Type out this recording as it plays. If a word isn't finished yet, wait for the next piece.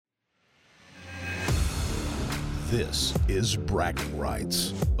This is Bragging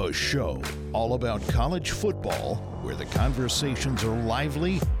Rights, a show all about college football where the conversations are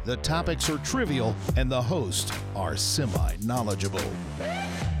lively, the topics are trivial, and the hosts are semi-knowledgeable.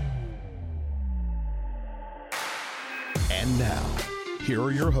 And now, here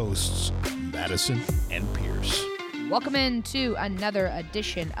are your hosts, Madison and Pierce. Welcome into another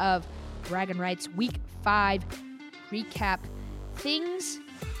edition of Bragging Rights Week 5 recap. Things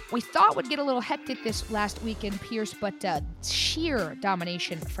we thought would get a little hectic this last weekend, Pierce, but sheer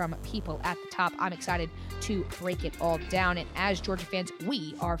domination from people at the top. I'm excited to break it all down. And as Georgia fans,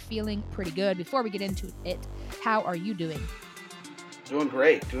 we are feeling pretty good. Before we get into it, how are you doing? Doing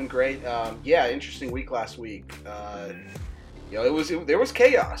great. Interesting week last week. There was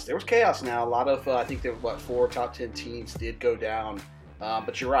chaos. There was chaos now. A lot of, I think there were, 4 top 10 teams did go down.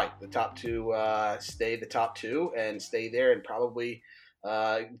 But you're right. The top 2 stay the top 2 and stay there and probably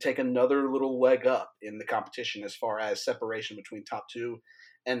take another little leg up in the competition as far as separation between top 2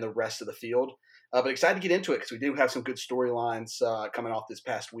 and the rest of the field. But excited to get into it because we do have some good storylines coming off this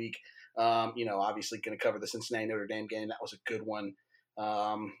past week. Obviously going to cover the Cincinnati Notre Dame game. That was a good one.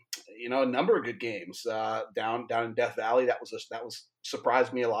 A number of good games down in Death Valley. That was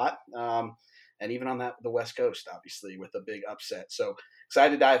surprised me a lot. And even on the West Coast, obviously, with a big upset. So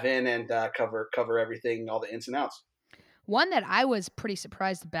excited to dive in and cover everything, all the ins and outs. One that I was pretty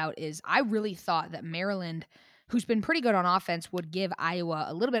surprised about is I really thought that Maryland, who's been pretty good on offense, would give Iowa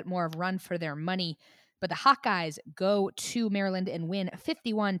a little bit more of a run for their money. But the Hawkeyes go to Maryland and win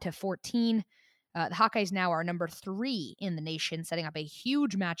 51-14. The Hawkeyes now are number 3 in the nation, setting up a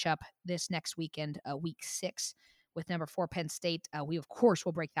huge matchup this next weekend, week 6, with number 4 Penn State. We, of course,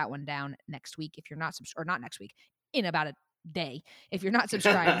 will break that one down next week. If you're not or not next week, in about a day. If you're not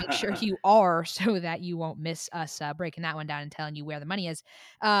subscribed, make sure you are so that you won't miss us breaking that one down and telling you where the money is.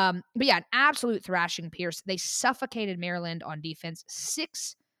 But yeah, an absolute thrashing, Pierce. They suffocated Maryland on defense.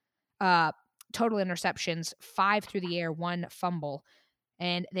 6 total interceptions, 5 through the air, 1 fumble.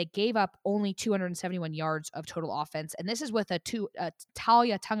 And they gave up only 271 yards of total offense. And this is with a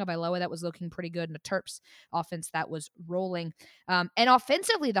Talia Tagovailoa that was looking pretty good and a Terps offense that was rolling. And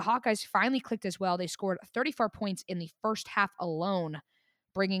offensively, the Hawkeyes finally clicked as well. They scored 34 points in the first half alone,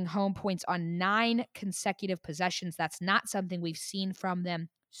 bringing home points on 9 consecutive possessions. That's not something we've seen from them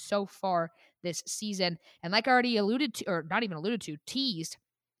so far this season. And like I already alluded to, or not even alluded to, teased,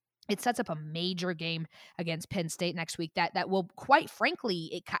 it sets up a major game against Penn State next week. That will, quite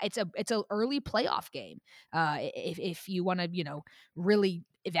frankly, it's a early playoff game. If you want to, really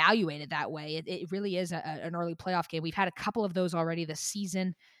evaluate it that way, it really is an early playoff game. We've had a couple of those already this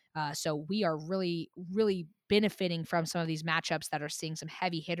season, so we are really, really benefiting from some of these matchups that are seeing some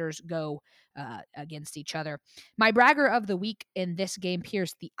heavy hitters go against each other. My bragger of the week in this game,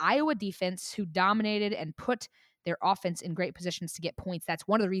 Pierce, the Iowa defense, who dominated and put their offense in great positions to get points. That's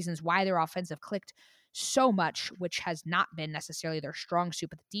one of the reasons why their offensive clicked so much, which has not been necessarily their strong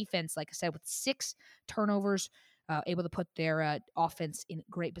suit. But the defense, like I said, with 6 turnovers, able to put their offense in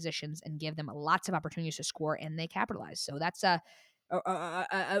great positions and give them lots of opportunities to score, and they capitalize. So that's a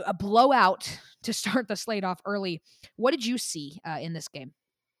blowout to start the slate off early. What did you see in this game?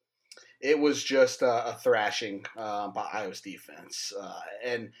 It was just a thrashing by Iowa's defense.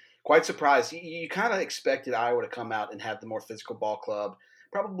 And quite surprised. You kind of expected Iowa to come out and have the more physical ball club,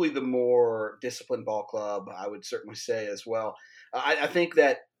 probably the more disciplined ball club, I would certainly say as well. I think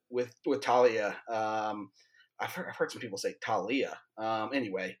that with Talia, I've heard some people say Talia.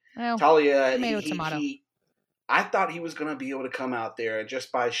 Anyway, well, Talia, tomato. I thought he was going to be able to come out there and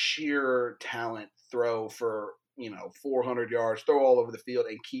just by sheer talent throw for 400 yards, throw all over the field,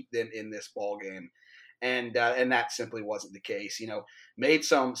 and keep them in this ball game. And that simply wasn't the case. Made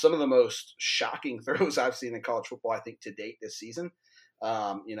some of the most shocking throws I've seen in college football, I think, to date this season.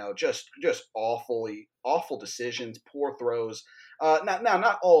 Just awful decisions, poor throws.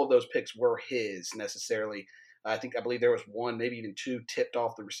 Not all of those picks were his necessarily. I believe there was 1, maybe even 2 tipped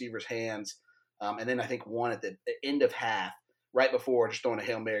off the receiver's hands. And then I think 1 at the end of half, right before just throwing a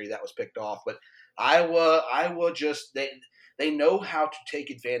Hail Mary that was picked off. But Iowa just they know how to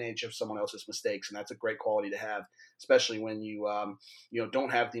take advantage of someone else's mistakes, and that's a great quality to have, especially when you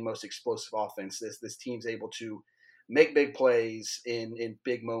don't have the most explosive offense. This team's able to make big plays in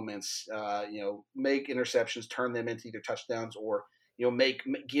big moments, make interceptions, turn them into either touchdowns or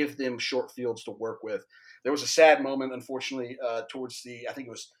give them short fields to work with. There was a sad moment, unfortunately, towards I think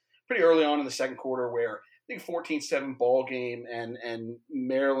it was pretty early on in the second quarter where I think 14-7 ball game and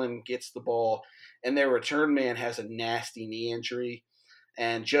Maryland gets the ball and their return man has a nasty knee injury.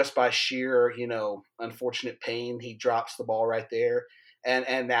 And just by sheer, unfortunate pain, he drops the ball right there.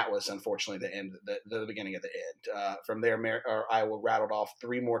 And that was unfortunately the beginning of the end. From there, Iowa rattled off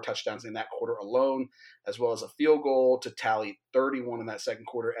 3 more touchdowns in that quarter alone, as well as a field goal to tally 31 in that second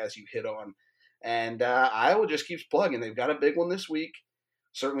quarter, as you hit on. And Iowa just keeps plugging. They've got a big one this week.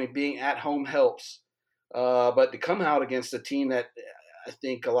 Certainly being at home helps. But to come out against a team that I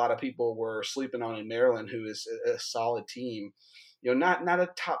think a lot of people were sleeping on in Maryland, who is a solid team, not a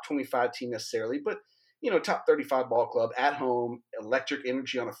top 25 team necessarily, but top 35 ball club at home, electric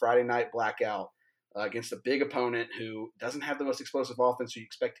energy on a Friday night blackout against a big opponent who doesn't have the most explosive offense, so you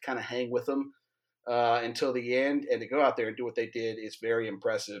expect to kind of hang with them until the end. And to go out there and do what they did is very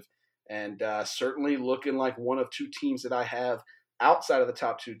impressive. And certainly looking like one of 2 teams that I have outside of the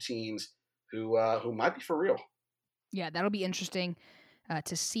top 2 teams who might be for real. Yeah, that'll be interesting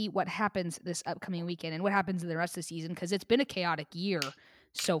to see what happens this upcoming weekend and what happens in the rest of the season, because it's been a chaotic year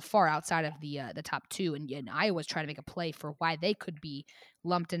so far outside of the top 2, and Iowa's trying to make a play for why they could be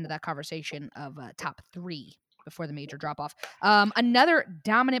lumped into that conversation of top 3 before the major drop-off. Another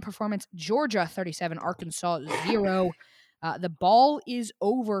dominant performance, Georgia 37, Arkansas 0. The ball is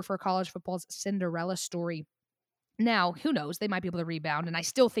over for college football's Cinderella story. Now, who knows? They might be able to rebound, and I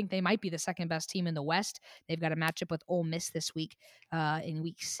still think they might be the second best team in the West. They've got a matchup with Ole Miss this week in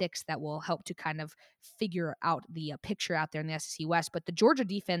Week 6 that will help to kind of figure out the picture out there in the SEC West. But the Georgia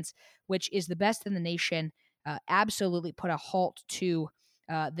defense, which is the best in the nation, absolutely put a halt to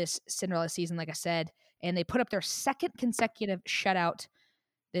this Cinderella season, like I said, and they put up their second consecutive shutout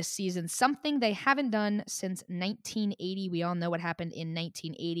this season, something they haven't done since 1980. We all know what happened in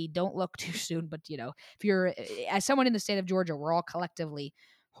 1980. Don't look too soon, but if you're, as someone in the state of Georgia, we're all collectively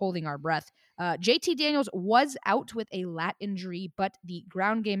holding our breath. JT Daniels was out with a lat injury, but the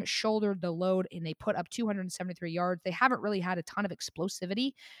ground game shouldered the load and they put up 273 yards. They haven't really had a ton of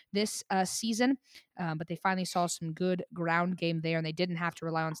explosivity this season, but they finally saw some good ground game there, and they didn't have to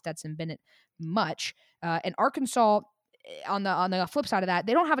rely on Stetson Bennett much. And Arkansas, on the flip side of that,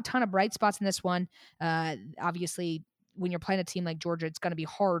 they don't have a ton of bright spots in this one. Obviously, when you're playing a team like Georgia, it's going to be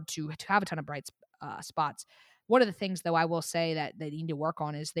hard to have a ton of bright spots. One of the things, though, I will say that they need to work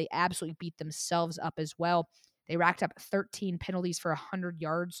on is they absolutely beat themselves up as well. They racked up 13 penalties for 100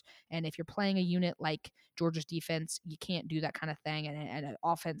 yards. And if you're playing a unit like Georgia's defense, you can't do that kind of thing. And an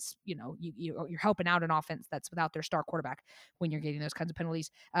offense, you're helping out an offense that's without their star quarterback when you're getting those kinds of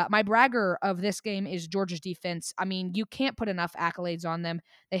penalties. My bragger of this game is Georgia's defense. I mean, you can't put enough accolades on them.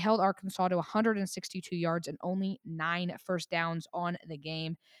 They held Arkansas to 162 yards and only 9 first downs on the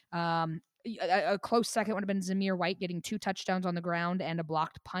game. A close second would have been Zamir White getting 2 touchdowns on the ground and a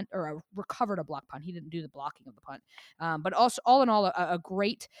blocked punt, or recovered a blocked punt. He didn't do the blocking of the punt. But also, all in all, a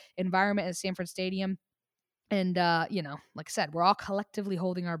great environment at Sanford Stadium. And, like I said, we're all collectively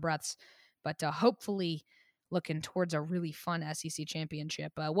holding our breaths, but hopefully looking towards a really fun SEC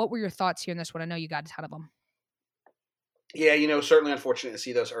championship. What were your thoughts here in this one? I know you got a ton of them. Yeah, certainly unfortunate to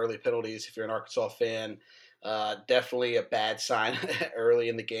see those early penalties if you're an Arkansas fan. Definitely a bad sign early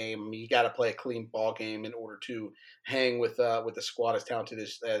in the game. I mean, you got to play a clean ball game in order to hang with the squad as talented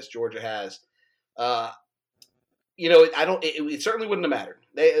as Georgia has. It certainly wouldn't have mattered.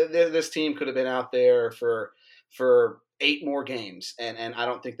 This team could have been out there for 8 more games, and I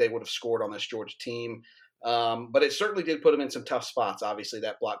don't think they would have scored on this Georgia team. But it certainly did put them in some tough spots. Obviously,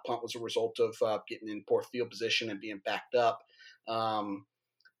 that block punt was a result of getting in poor field position and being backed up.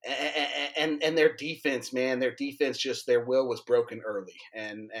 And their defense, man, just their will was broken early,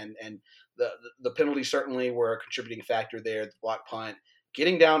 and the penalties certainly were a contributing factor there. The block punt,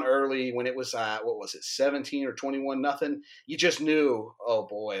 getting down early when it was 17 or 21-0. You just knew, oh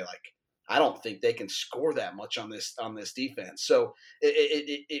boy, like I don't think they can score that much on this defense. So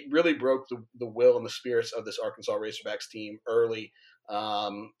it really broke the will and the spirits of this Arkansas Razorbacks team early.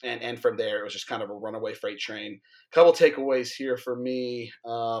 And from there, it was just kind of a runaway freight train. Couple takeaways here for me.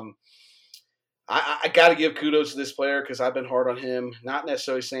 I got to give kudos to this player because I've been hard on him. Not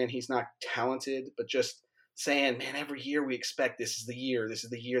necessarily saying he's not talented, but just saying, man, every year we expect this is the year. This is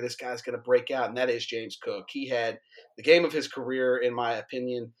the year this guy's going to break out, and that is James Cook. He had the game of his career, in my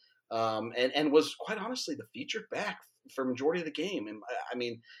opinion, and was quite honestly the featured back for majority of the game. And I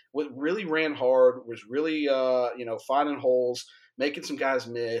mean, what really ran hard, was really finding holes, making some guys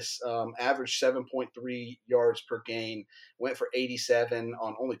miss, averaged 7.3 yards per game, went for 87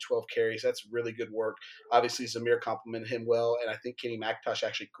 on only 12 carries. That's really good work. Obviously, Zamir complimented him well, and I think Kenny McIntosh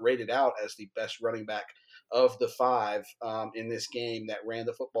actually graded out as the best running back of the 5 in this game that ran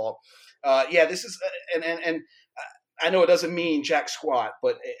the football. This is and I know it doesn't mean jack squat,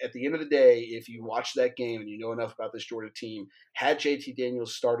 but at the end of the day, if you watch that game and you know enough about this Georgia team, had JT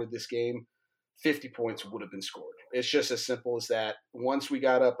Daniels started this game, 50 points would have been scored. It's just as simple as that. Once we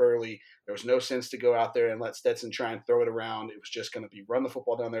got up early, there was no sense to go out there and let Stetson try and throw it around. It was just going to be run the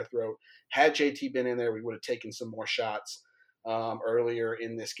football down their throat. Had JT been in there, we would have taken some more shots earlier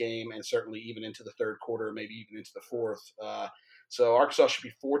in this game, and certainly even into the third quarter, maybe even into the fourth. So Arkansas should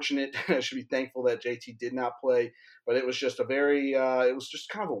be fortunate, should be thankful that JT did not play. But it was just it was just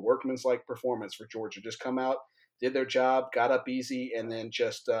kind of a workman's-like performance for Georgia. Just come out, did their job, got up easy, and then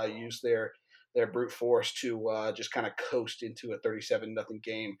just used their brute force to just kind of coast into a 37-0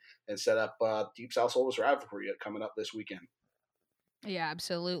 game and set up Deep South Souls rivalry coming up this weekend. Yeah,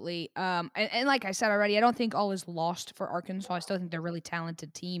 absolutely. And like I said already, I don't think all is lost for Arkansas. I still think they're a really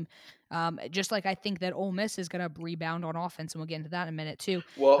talented team. Just like I think that Ole Miss is going to rebound on offense, and we'll get into that in a minute too.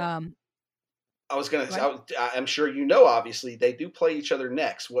 Well, I was going to. I'm sure you know. Obviously, they do play each other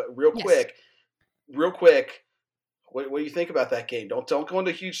next. Real quick. What do you think about that game? Don't go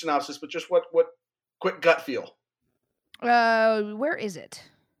into huge synopsis, but just what quick gut feel. Where is it?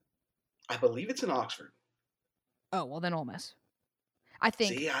 I believe it's in Oxford. Oh well, then Ole Miss. I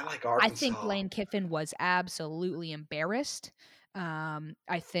like Arkansas. I think Lane Kiffin was absolutely embarrassed.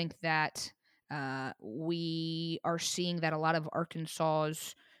 I think that we are seeing that a lot of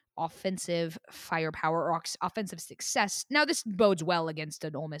Arkansas's offensive firepower or offensive success. Now, this bodes well against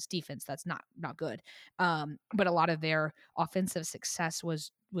an Ole Miss defense that's not good. But a lot of their offensive success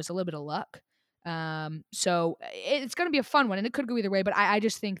was a little bit of luck. So it's going to be a fun one, and it could go either way. But I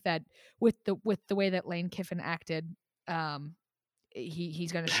just think that with the way that Lane Kiffin acted,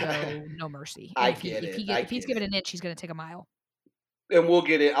 he's going to show no mercy. If he's given an inch, he's going to take a mile. And I'll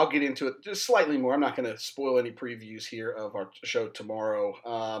get into it just slightly more. I'm not going to spoil any previews here of our show tomorrow.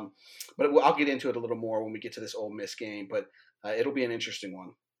 But I'll get into it a little more when we get to this Ole Miss game. But it'll be an interesting one.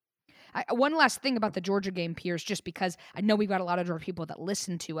 One last thing about the Georgia game, Piers, just because I know we've got a lot of Georgia people that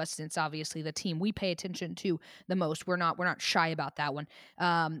listen to us, and it's obviously the team we pay attention to the most. We're not shy about that one.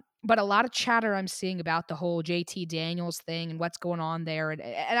 But a lot of chatter I'm seeing about the whole JT Daniels thing and what's going on there,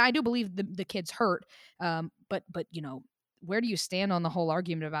 and I do believe the kid's hurt. But where do you stand on the whole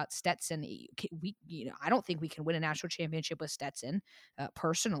argument about Stetson? I don't think we can win a national championship with Stetson,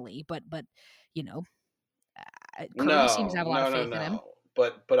 personally. But Kirby seems to have a lot of faith in him.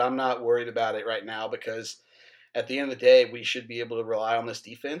 But I'm not worried about it right now because at the end of the day, we should be able to rely on this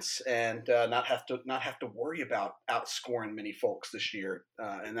defense and not have to worry about outscoring many folks this year.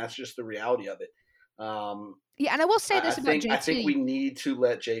 And that's just the reality of it. And I will say this about JT. I think we need to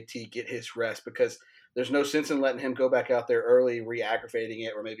let JT get his rest because there's no sense in letting him go back out there early, re-aggravating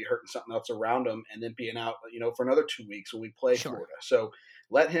it, or maybe hurting something else around him, and then being out, for another 2 weeks when we play Florida. So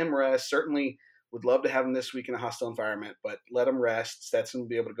let him rest. Certainly would love to have him this week in a hostile environment, but let him rest. Stetson will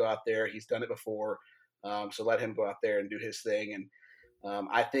be able to go out there. He's done it before. So let him go out there and do his thing. And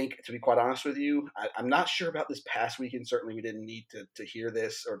I think, to be quite honest with you, I'm not sure about this past weekend. Certainly we didn't need to hear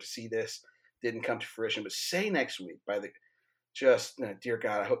this or to see this. Didn't come to fruition. But say next week, dear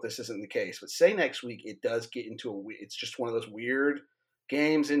God, I hope this isn't the case. But say next week it does get into it's just one of those weird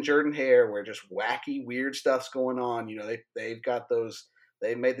games in Jordan-Hare where just wacky, weird stuff's going on. They've got those.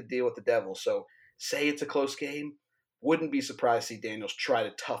 They've made the deal with the devil. So say it's a close game. Wouldn't be surprised to see Daniels try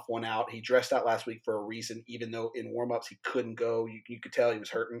to tough one out. He dressed out last week for a reason, even though in warm-ups he couldn't go. You could tell he was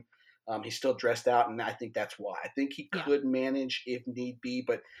hurting. He's still dressed out, and I think that's why. I think he could manage if need be,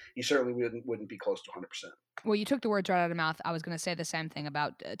 but he certainly wouldn't be close to 100%. Well, you took the words right out of mouth. I was going to say the same thing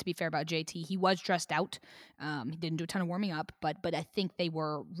about, to be fair, about JT. He was dressed out. He didn't do a ton of warming up, but I think they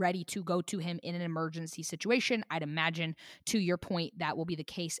were ready to go to him in an emergency situation. I'd imagine, to your point, that will be the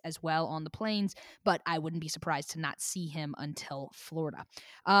case as well on the Plains, but I wouldn't be surprised to not see him until Florida.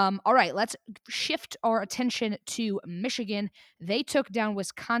 All right, let's shift our attention to Michigan. They took down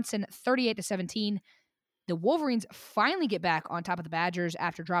Wisconsin 38-17. The Wolverines finally get back on top of the Badgers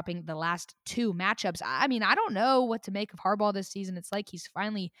after dropping the last two matchups. I mean, I don't know what to make of Harbaugh this season. It's like he's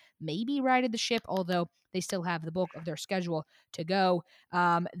finally maybe righted the ship, although they still have the bulk of their schedule to go.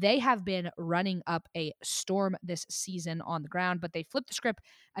 They have been running up a storm this season on the ground, but they flipped the script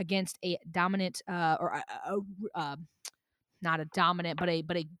against a dominant, not a dominant, but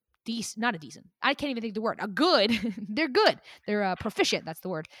a decent, not a decent. I can't even think of the word. A good. They're good. They're proficient. That's the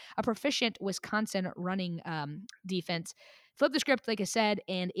word. A proficient Wisconsin running defense. Flip the script, like I said,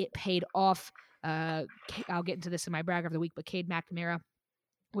 and it paid off. I'll get into this in my bragger of the week, but Cade McNamara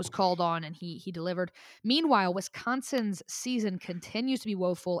was called on and he delivered. Meanwhile, Wisconsin's season continues to be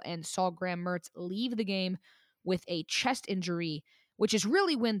woeful and saw Graham Mertz leave the game with a chest injury, which is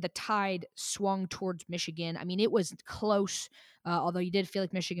really when the tide swung towards Michigan. I mean, it was close although you did feel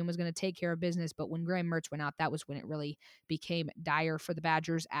like Michigan was going to take care of business. But when Graham Mertz went out, that was when it really became dire for the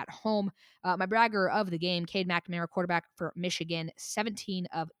Badgers at home. My bragger of the game, Cade McNamara, quarterback for Michigan, 17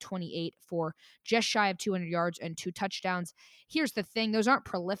 of 28 for just shy of 200 yards and 2 touchdowns. Here's the thing. Those aren't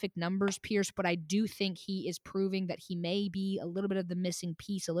prolific numbers, Pierce, but I do think he is proving that he may be a little bit of the missing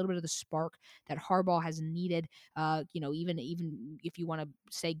piece, a little bit of the spark that Harbaugh has needed. Even if you want to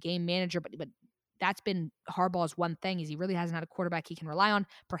say game manager, but that's been Harbaugh's one thing is he really hasn't had a quarterback he can rely on.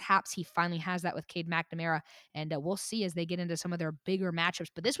 Perhaps he finally has that with Cade McNamara, and we'll see as they get into some of their bigger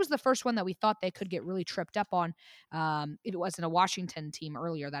matchups. But this was the first one that we thought they could get really tripped up on if it wasn't a Washington team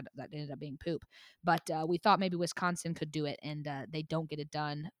earlier that ended up being poop. But we thought maybe Wisconsin could do it, and they don't get it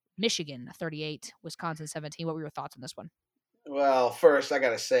done. Michigan 38, Wisconsin 17. What were your thoughts on this one? Well, first, I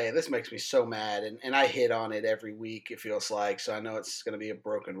got to say, this makes me so mad, and I hit on it every week, it feels like, so I know it's going to be a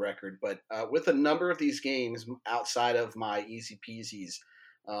broken record. But with a number of these games outside of my easy peasies,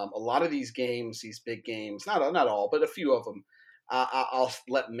 a lot of these games, these big games, not all, but a few of them, I'll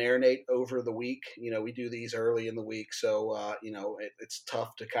let marinate over the week. We do these early in the week, so, it's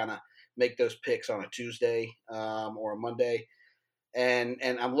tough to kind of make those picks on a Tuesday or a Monday. And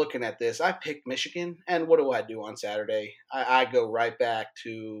I'm looking at this. I picked Michigan, and what do I do on Saturday? I go right back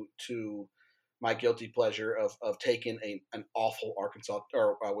to my guilty pleasure of taking an awful Arkansas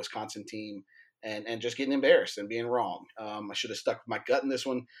or Wisconsin team and just getting embarrassed and being wrong. I should have stuck with my gut in this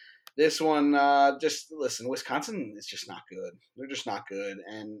one. Just listen. Wisconsin is just not good. They're just not good,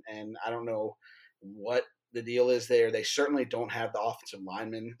 and I don't know what the deal is there. They certainly don't have the offensive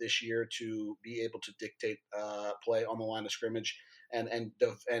linemen this year to be able to dictate play on the line of scrimmage and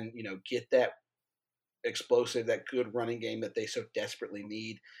get that explosive, that good running game that they so desperately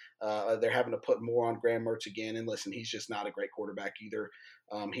need. They're having to put more on Graham Mertz again. And listen, he's just not a great quarterback either.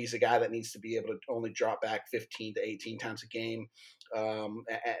 He's a guy that needs to be able to only drop back 15 to 18 times a game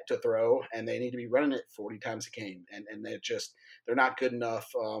to throw, and they need to be running it 40 times a game. And they're not good enough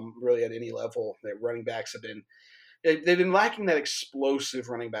really at any level. Their running backs they've been lacking that explosive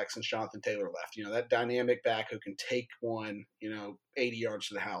running back since Jonathan Taylor left. That dynamic back who can take one, 80 yards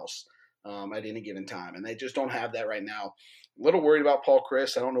to the house at any given time. And they just don't have that right now. A little worried about Paul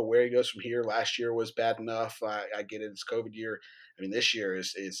Chryst. I don't know where he goes from here. Last year was bad enough. I get it. It's COVID year. I mean, this year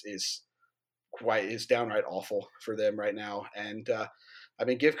is downright awful for them right now. And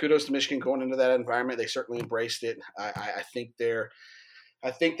give kudos to Michigan going into that environment. They certainly embraced it. I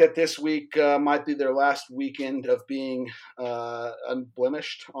think that this week might be their last weekend of being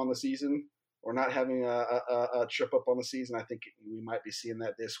unblemished on the season or not having a trip up on the season. I think we might be seeing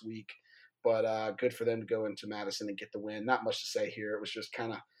that this week. But good for them to go into Madison and get the win. Not much to say here. It was just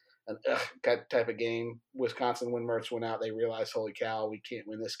kind of an type of game. Wisconsin, when Mertz went out, they realized, holy cow, we can't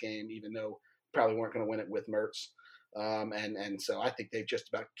win this game, even though probably weren't going to win it with Mertz. And so I think they've just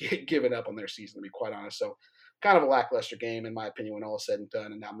about given up on their season, to be quite honest. So kind of a lackluster game, in my opinion, when all is said and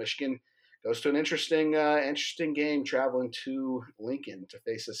done. And now Michigan goes to an interesting game traveling to Lincoln to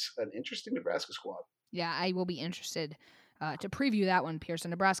face an interesting Nebraska squad. Yeah, I will be interested to preview that one, Pierce, a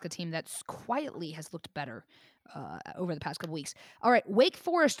Nebraska team that's quietly has looked better over the past couple weeks. All right, Wake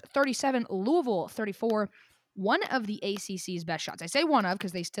Forest 37, Louisville 34. One of the ACC's best shots. I say one of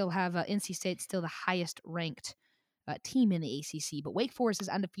because they still have NC State still the highest ranked team in the ACC, but Wake Forest is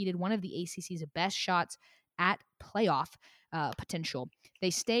undefeated. One of the ACC's best shots at playoff potential. They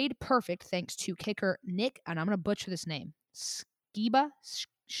stayed perfect thanks to kicker Nick, and I'm going to butcher this name, Skiba.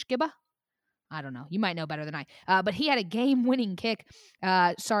 I don't know. You might know better than I. But he had a game-winning kick.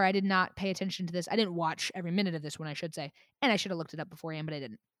 Sorry, I did not pay attention to this. I didn't watch every minute of this one, I should say. And I should have looked it up beforehand, but I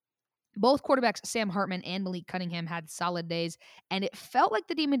didn't. Both quarterbacks, Sam Hartman and Malik Cunningham, had solid days, and it felt like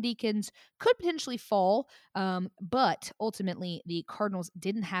the Demon Deacons could potentially fall, but ultimately the Cardinals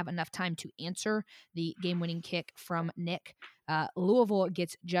didn't have enough time to answer the game-winning kick from Nick. Louisville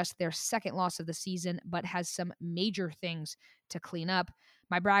gets just their second loss of the season, but has some major things to clean up.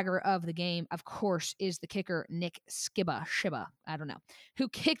 My bragger of the game, of course, is the kicker, Nick Shiba, I don't know, who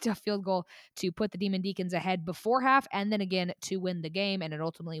kicked a field goal to put the Demon Deacons ahead before half and then again to win the game, and it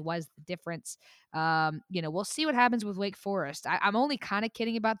ultimately was the difference. We'll see what happens with Wake Forest. I'm only kind of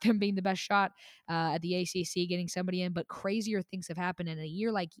kidding about them being the best shot at the ACC, getting somebody in, but crazier things have happened in a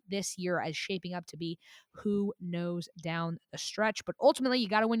year like this year as shaping up to be. Who knows down the stretch? But ultimately, you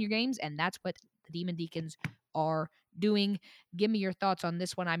got to win your games, and that's what the Demon Deacons are doing. Give me your thoughts on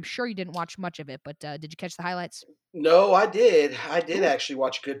this one. I'm sure you didn't watch much of it, but did you catch the highlights? No, I did. I did actually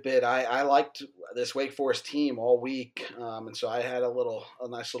watch a good bit. I liked this Wake Forest team all week, and so I had a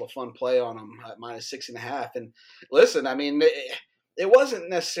nice little fun play on them at -6.5. And listen, it wasn't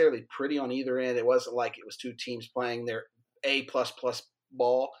necessarily pretty on either end. It wasn't like it was two teams playing their A++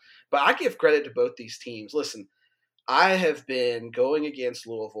 ball. But I give credit to both these teams. Listen, I have been going against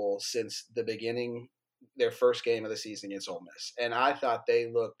Louisville since the beginning, their first game of the season against Ole Miss, and I thought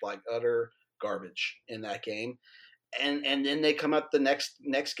they looked like utter garbage in that game. And then they come up the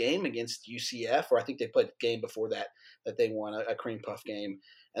next game against UCF, or I think they played the game before that they won a cream puff game,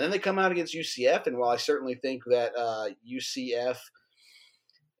 and then they come out against UCF. And while I certainly think that UCF,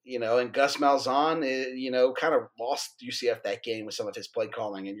 and Gus Malzahn, kind of lost UCF that game with some of his play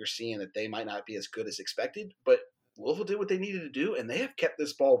calling, and you're seeing that they might not be as good as expected, but Louisville did what they needed to do, and they have kept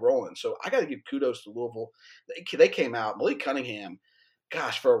this ball rolling. So I got to give kudos to Louisville. They came out. Malik Cunningham,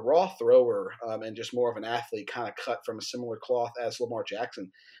 gosh, for a raw thrower and just more of an athlete, kind of cut from a similar cloth as Lamar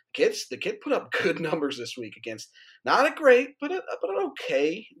Jackson. The kid put up good numbers this week against not a great, but an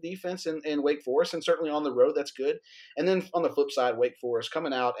okay defense in Wake Forest, and certainly on the road, that's good. And then on the flip side, Wake Forest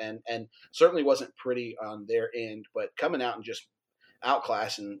coming out and certainly wasn't pretty on their end, but coming out and just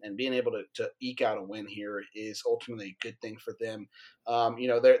outclass and being able to eke out a win here is ultimately a good thing for them.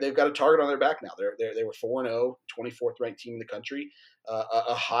 They've got a target on their back now. They were 4-0, 24th ranked team in the country,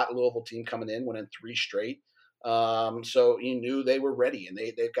 a hot Louisville team coming in, winning 3 straight. So you knew they were ready, and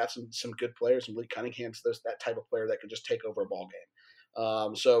they've got some good players. And Lee Cunningham's that type of player that can just take over a ball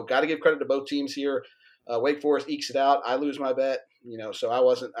game. So got to give credit to both teams here. Wake Forest ekes it out. I lose my bet, so I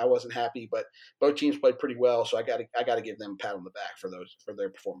wasn't happy, but both teams played pretty well. So I got to give them a pat on the back for their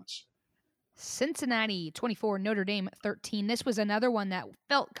performance. Cincinnati 24, Notre Dame 13. This was another one that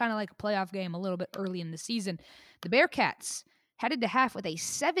felt kind of like a playoff game a little bit early in the season. The Bearcats headed to half with a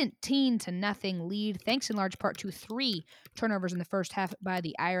 17-0 lead, thanks in large part to 3 turnovers in the first half by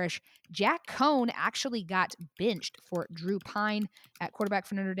the Irish. Jack Cohn actually got benched for Drew Pine at quarterback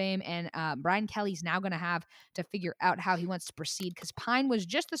for Notre Dame, and Brian Kelly's now going to have to figure out how he wants to proceed, because Pine was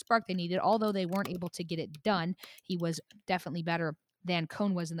just the spark they needed, although they weren't able to get it done. He was definitely better than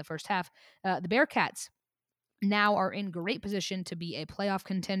Cohn was in the first half. The Bearcats now are in great position to be a playoff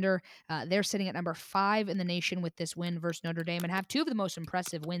contender. They're sitting at number 5 in the nation with this win versus Notre Dame, and have 2 of the most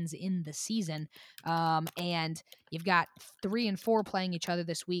impressive wins in the season. And you've got 3 and 4 playing each other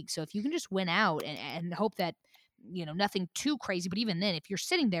this week. So if you can just win out and hope that, nothing too crazy, but even then, if you're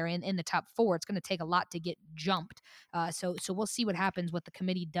sitting there in the top 4, it's going to take a lot to get jumped. So we'll see what happens, what the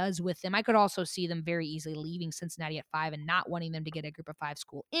committee does with them. I could also see them very easily leaving Cincinnati at 5 and not wanting them to get a group of 5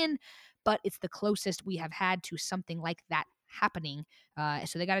 school in, but it's the closest we have had to something like that happening.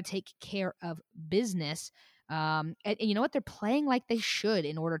 So they got to take care of business. And you know what? They're playing like they should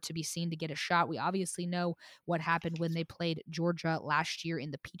in order to be seen to get a shot. We obviously know what happened when they played Georgia last year in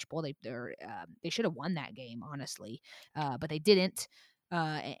the Peach Bowl. They should have won that game, honestly, but they didn't.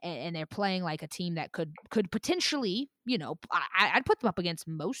 And they're playing like a team that could potentially, I'd put them up against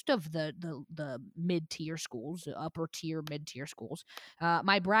most of the mid-tier schools, upper-tier, mid-tier schools.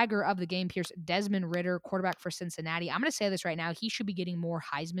 My bragger of the game, Pierce, Desmond Ridder, quarterback for Cincinnati. I'm going to say this right now. He should be getting more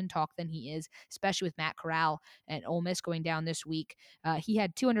Heisman talk than he is, especially with Matt Corral and Ole Miss going down this week. He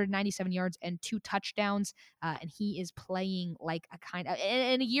had 297 yards and 2 touchdowns, and he is playing like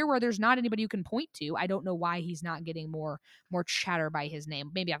in a year where there's not anybody you can point to. I don't know why he's not getting more chatter by his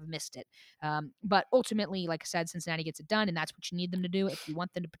name. Maybe I've missed it. But ultimately, like I said, Cincinnati gets it done, and that's what you need them to do if you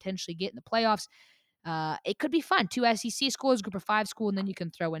want them to potentially get in the playoffs. It could be fun. 2 SEC schools, group of 5 school, and then you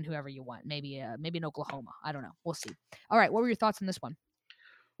can throw in whoever you want. Maybe in Oklahoma. I don't know. We'll see. All right. What were your thoughts on this one?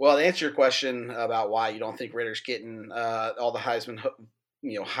 Well, to answer your question about why you don't think Ritter's getting all the Heisman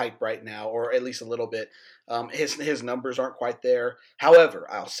hype right now, or at least a little bit. His numbers aren't quite there. However,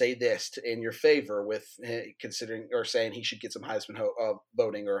 I'll say this in your favor with considering or saying he should get some Heisman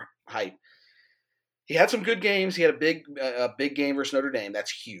voting or hype. He had some good games. He had a big game versus Notre Dame.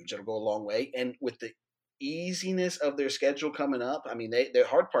 That's huge. That'll go a long way. And with the easiness of their schedule coming up, I mean, the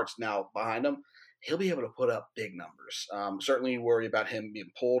hard part's now behind them. He'll be able to put up big numbers. Certainly you worry about him being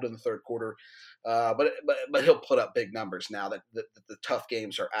pulled in the third quarter, but he'll put up big numbers now that the tough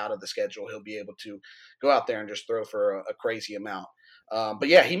games are out of the schedule. He'll be able to go out there and just throw for a crazy amount. But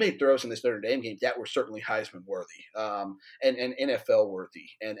yeah, he made throws in this Notre Dame game that were certainly Heisman worthy and NFL worthy,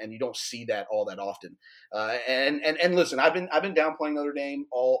 and you don't see that all that often. And listen, I've been downplaying Notre Dame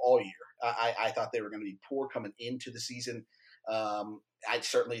all year. I thought they were going to be poor coming into the season. I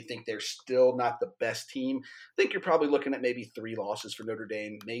certainly think they're still not the best team. I think you're probably looking at maybe 3 losses for Notre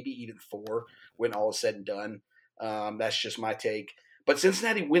Dame, maybe even 4 when all is said and done. That's just my take. But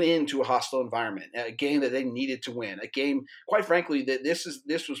Cincinnati went into a hostile environment, a game that they needed to win, a game, quite frankly, that this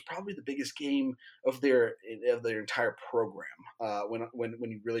was probably the biggest game of their entire program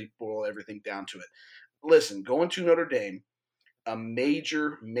when you really boil everything down to it. Listen, going to Notre Dame, a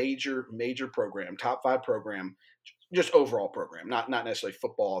major program, top 5 program, just overall program, not necessarily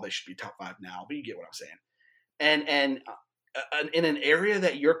football. They should be top 5 now, but you get what I'm saying. And in an area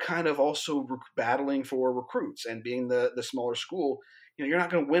that you're kind of also battling for recruits and being the smaller school, you're not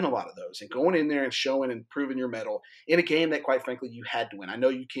going to win a lot of those. And going in there and showing and proving your mettle in a game that, quite frankly, you had to win. I know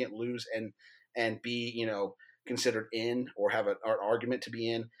you can't lose and be considered in or have an argument to be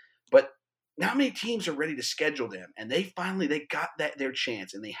in, but not many teams are ready to schedule them, and they got their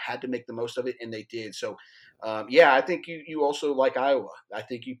chance, and they had to make the most of it, and they did. So, I think you also like Iowa. I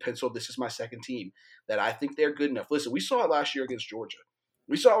think you penciled this is my second team that I think they're good enough. Listen, we saw it last year against Georgia.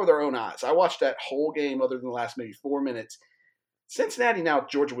 We saw it with our own eyes. I watched that whole game other than the last maybe 4 minutes. Cincinnati, now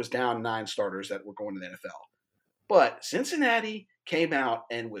Georgia was down 9 starters that were going to the NFL. But Cincinnati came out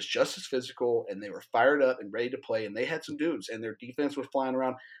and was just as physical, and they were fired up and ready to play, and they had some dudes, and their defense was flying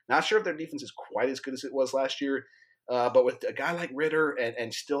around. Not sure if their defense is quite as good as it was last year, but with a guy like Ritter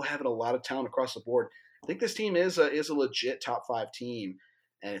and still having a lot of talent across the board, I think this team is a legit top 5 team.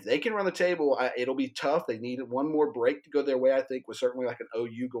 And if they can run the table, it'll be tough. They need one more break to go their way, I think, with certainly like an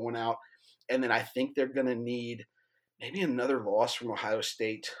OU going out. And then I think they're going to need maybe another loss from Ohio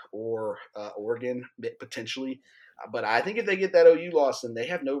State or Oregon, potentially. But I think if they get that OU loss, then they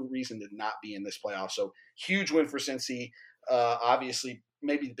have no reason to not be in this playoff. So huge win for Cincy. Obviously,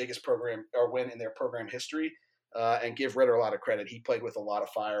 maybe the biggest program or win in their program history. And give Ritter a lot of credit. He played with a lot of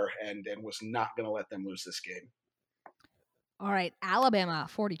fire and was not going to let them lose this game. All right, Alabama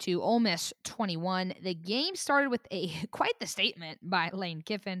 42, Ole Miss 21. The game started with quite the statement by Lane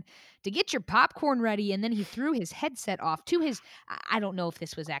Kiffin to get your popcorn ready, and then he threw his headset off to his. I don't know if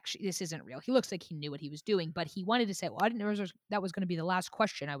this isn't real. He looks like he knew what he was doing, but he wanted to say, "Well, I didn't know that was going to be the last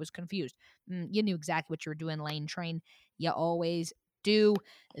question. I was confused." You knew exactly what you were doing, Lane Train. You always do.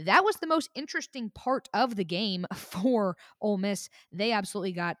 That was the most interesting part of the game for Ole Miss. They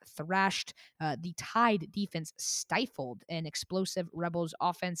absolutely got thrashed. The Tide defense stifled an explosive Rebels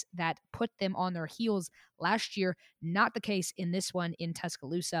offense that put them on their heels last year. Not the case in this one in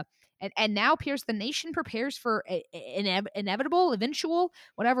Tuscaloosa. And now, Pierce, the nation prepares for an inevitable, eventual,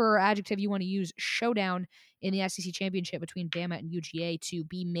 whatever adjective you want to use, showdown in the SEC championship between Bama and UGA to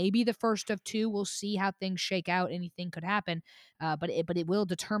be maybe the first of 2. We'll see how things shake out. Anything could happen, but it will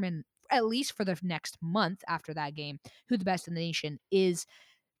determine, at least for the next month after that game, who the best in the nation is.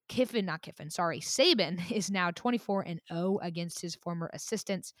 Saban is now 24-0 against his former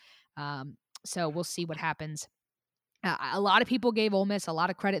assistants. So we'll see what happens. A lot of people gave Ole Miss a lot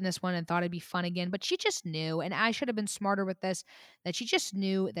of credit in this one and thought it'd be fun again, but she just knew, and I should have been smarter with this, that she just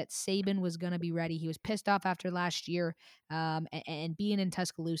knew that Saban was going to be ready. He was pissed off after last year, and being in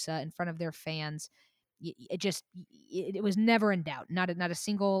Tuscaloosa in front of their fans, it was never in doubt. Not a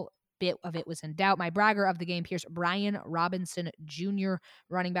single bit of it was in doubt. My bragger of the game, Pierce, Brian Robinson Jr.,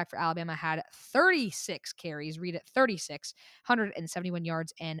 running back for Alabama, had 36 carries, read it, 36, 171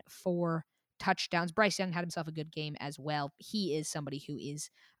 yards, and 4 touchdowns. Bryce Young had himself a good game as well. He is somebody who is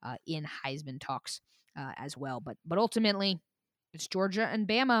in Heisman talks as well. But ultimately, it's Georgia and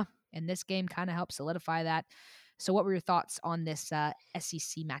Bama, and this game kind of helped solidify that. So what were your thoughts on this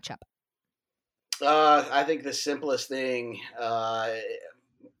SEC matchup? I think the simplest thing,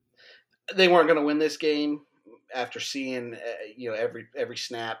 they weren't going to win this game after seeing every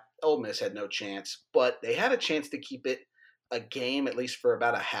snap. Ole Miss had no chance, but they had a chance to keep it a game at least for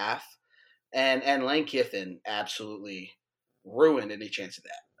about a half. And Lane Kiffin absolutely ruined any chance of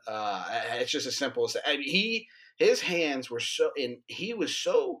that. It's just as simple as that. I mean, his hands were so, and he was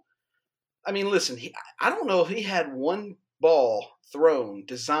so. I mean, listen, I don't know if he had one ball thrown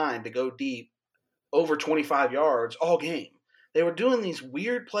designed to go deep over 25 yards all game. They were doing these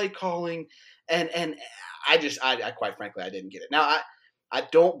weird play calling, and I quite frankly I didn't get it. Now I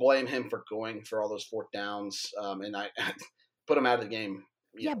don't blame him for going for all those 4th downs, and I put him out of the game.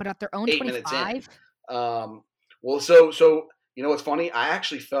 But at their own 25. Well, so you know what's funny? I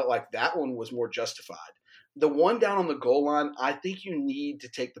actually felt like that one was more justified. The one down on the goal line, I think you need to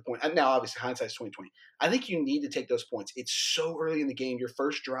take the point. And now, obviously, hindsight's 20/20. I think you need to take those points. It's so early in the game, your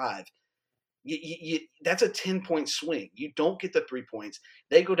first drive. That's a 10-point swing. You don't get the 3 points.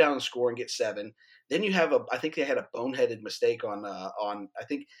 They go down and score and get 7. Then you have I think they had a boneheaded mistake on I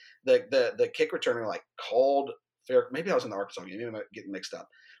think the kick returner called. Maybe I was in the Arkansas game. Maybe I'm getting mixed up.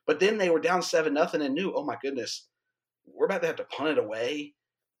 But then they were down 7-0 and knew, oh my goodness, we're about to have to punt it away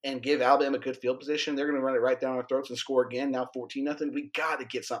and give Alabama good field position. They're going to run it right down our throats and score again. Now 14-0. We got to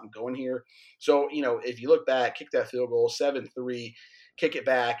get something going here. So, if you look back, kick that field goal, 7-3, kick it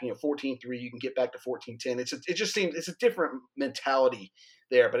back, 14-3, you can get back to 14-10. It just seems it's a different mentality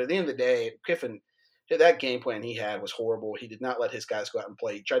there. But at the end of the day, Kiffin, that game plan he had was horrible. He did not let his guys go out and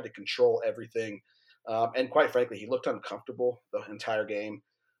play. He tried to control everything. And quite frankly, he looked uncomfortable the entire game.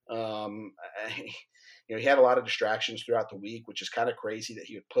 Um, he had a lot of distractions throughout the week, which is kind of crazy that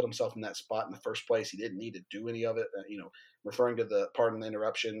he would put himself in that spot in the first place. He didn't need to do any of it. Referring to the pardon the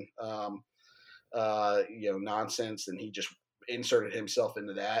interruption, nonsense, and he just inserted himself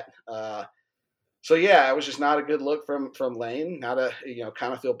into that. So yeah, it was just not a good look from Lane. Not a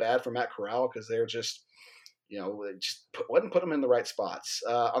kind of feel bad for Matt Corral because they're just wouldn't put them in the right spots.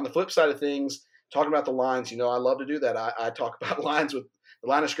 On the flip side of things, talking about the lines, I love to do that. I talk about lines with the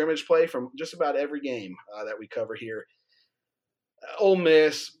line of scrimmage play from just about every game that we cover here. Ole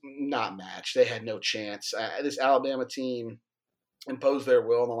Miss, not matched. They had no chance. This Alabama team imposed their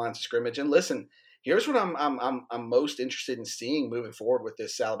will on the lines of scrimmage. And listen, here's what I'm most interested in seeing moving forward with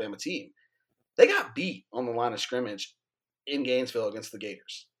this Alabama team. They got beat on the line of scrimmage in Gainesville against the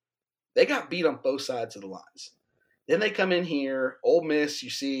Gators. They got beat on both sides of the lines. Then they come in here, Ole Miss, you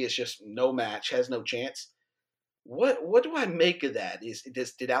see, it's just no match, has no chance. What do I make of that?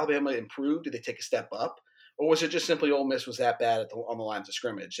 Did Alabama improve? Did they take a step up? Or was it just simply Ole Miss was that bad on the lines of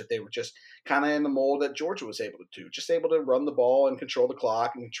scrimmage that they were just kind of in the mold that Georgia was able to do, just able to run the ball and control the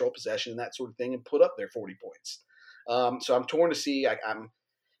clock and control possession and that sort of thing and put up their 40 points. So I'm torn to see. I'm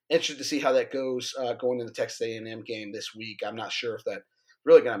interested to see how that goes going into the Texas A&M game this week. I'm not sure if that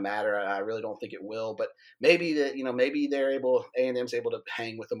really going to matter. I really don't think it will, but maybe they're able, A&M's able to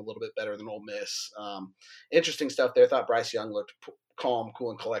hang with them a little bit better than Ole Miss. Interesting stuff there. I thought Bryce Young looked calm, cool,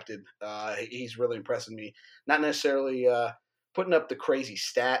 and collected. He's really impressing me. Not necessarily putting up the crazy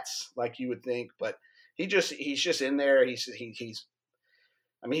stats like you would think, but he's just in there. He's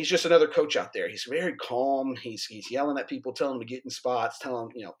just another coach out there. He's very calm. He's yelling at people, telling them to get in spots,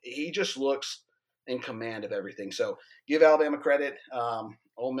 he just looks in command of everything. So give Alabama credit.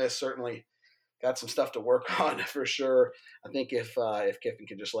 Ole Miss certainly got some stuff to work on for sure. I think if Kiffin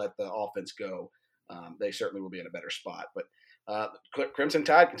can just let the offense go, they certainly will be in a better spot. But Crimson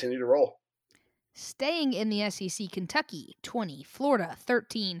Tide continue to roll. Staying in the SEC, Kentucky 20, Florida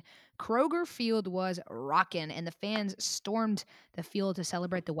 13. Kroger Field was rocking, and the fans stormed the field to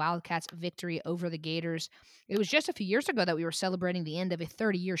celebrate the Wildcats' victory over the Gators. It was just a few years ago that we were celebrating the end of a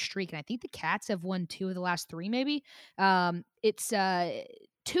 30-year streak, and I think the Cats have won 2 of the last 3, maybe. It's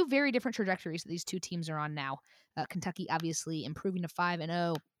 2 very different trajectories that these 2 teams are on now. Kentucky obviously improving to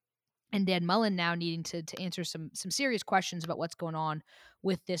 5-0. And Dan Mullen now needing to answer some serious questions about what's going on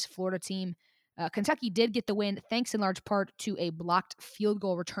with this Florida team. Kentucky did get the win thanks in large part to a blocked field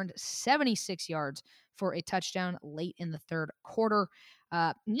goal returned 76 yards for a touchdown late in the third quarter.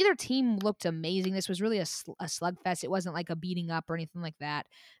 Neither team looked amazing. This was really a slugfest. It wasn't like a beating up or anything like that.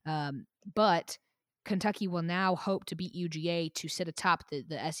 But Kentucky will now hope to beat UGA to sit atop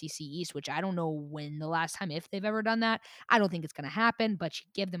the SEC East, which I don't know when the last time, if they've ever done that. I don't think it's going to happen, but you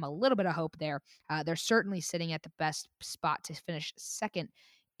give them a little bit of hope there. They're certainly sitting at the best spot to finish second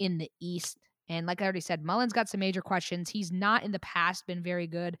in the East. And like I already said, Mullen's got some major questions. He's not in the past been very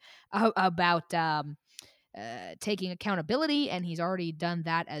good about taking accountability, and he's already done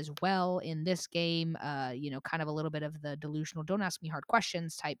that as well in this game. Kind of a little bit of the delusional, don't ask me hard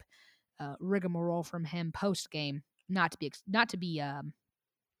questions type rigmarole from him post game. Not to be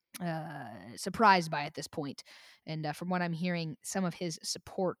surprised by at this point. And from what I'm hearing, some of his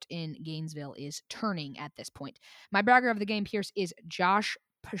support in Gainesville is turning at this point. My bragger of the game, Pierce, is Josh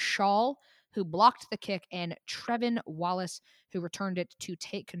Pashal, who blocked the kick, and Trevin Wallace, who returned it to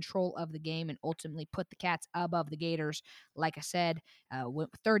take control of the game and ultimately put the Cats above the Gators. Like I said,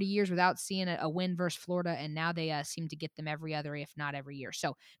 30 years without seeing a win versus Florida, and now they seem to get them every other, if not every year.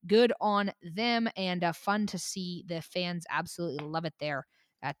 So good on them, and fun to see. The fans absolutely love it there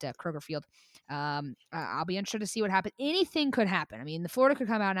at Kroger Field. I'll be interested to see what happens. Anything could happen. I mean, the Florida could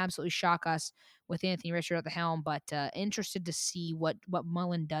come out and absolutely shock us with Anthony Richard at the helm, but interested to see what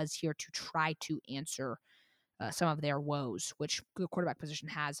Mullen does here to try to answer some of their woes, which the quarterback position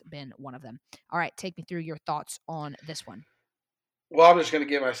has been one of them. All right, take me through your thoughts on this one. Well, I'm just going to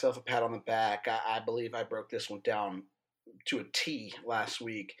give myself a pat on the back. I believe I broke this one down to a T last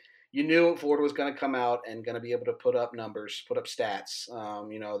week. You knew Florida was going to come out and going to be able to put up numbers, put up stats.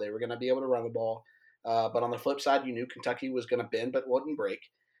 They were going to be able to run the ball. But on the flip side, you knew Kentucky was going to bend but wouldn't break.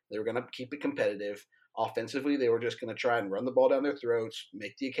 They were going to keep it competitive. Offensively, they were just going to try and run the ball down their throats,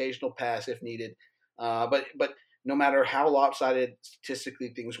 make the occasional pass if needed. But no matter how lopsided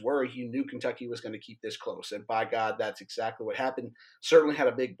statistically things were, you knew Kentucky was going to keep this close. And by God, that's exactly what happened. Certainly had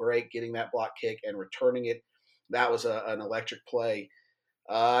a big break getting that block kick and returning it. That was an electric play.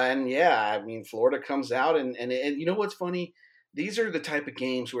 Florida comes out and you know what's funny? These are the type of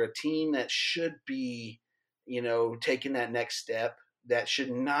games where a team that should be, taking that next step that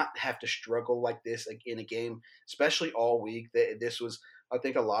should not have to struggle like this in a game, especially all week. This was, I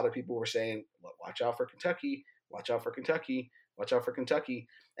think, a lot of people were saying, "Watch out for Kentucky, watch out for Kentucky, watch out for Kentucky."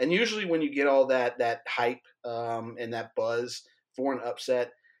 And usually, when you get all that hype and that buzz for an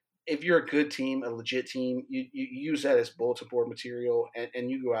upset, if you're a good team, a legit team, you use that as bulletin board material, and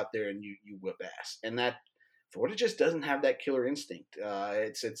you go out there and you whip ass. And that Florida just doesn't have that killer instinct.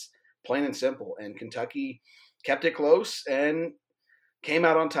 It's plain and simple. And Kentucky kept it close and came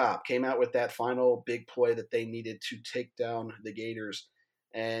out on top. Came out with that final big play that they needed to take down the Gators.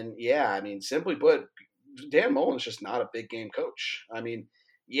 And yeah, I mean, simply put, Dan Mullen's just not a big game coach. I mean,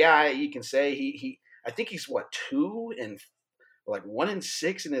 yeah, you can say he I think he's what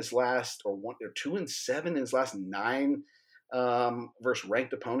 1-6 in his last, or 2-7 in his last 9 versus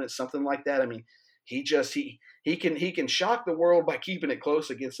ranked opponents, something like that. I mean, he can shock the world by keeping it close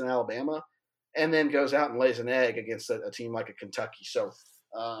against an Alabama, and then goes out and lays an egg against a team like a Kentucky. So,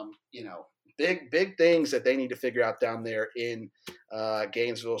 big things that they need to figure out down there in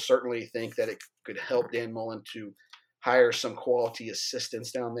Gainesville. Certainly think that it could help Dan Mullen to hire some quality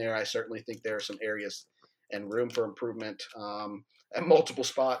assistants down there. I certainly think there are some areas and room for improvement at multiple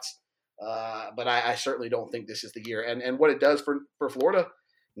spots. But I certainly don't think this is the year. And what it does for Florida,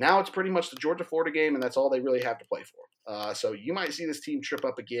 now it's pretty much the Georgia-Florida game, and that's all they really have to play for. So you might see this team trip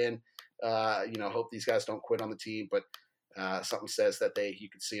up again. Hope these guys don't quit on the team, but something says that you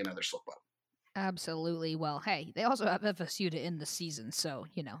could see another slip up. Absolutely. Well, hey, they also have FSU to end the season, so,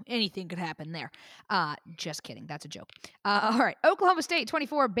 anything could happen there. Just kidding. That's a joke. All right. Oklahoma State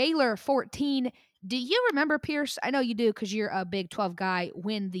 24, Baylor 14. Do you remember, Pierce? I know you do because you're a Big 12 guy.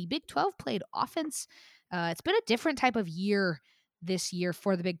 When the Big 12 played offense, it's been a different type of year this year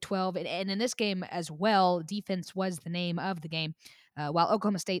for the Big 12. And in this game as well, defense was the name of the game. While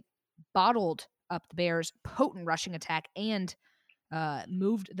Oklahoma State bottled up the Bears' potent rushing attack and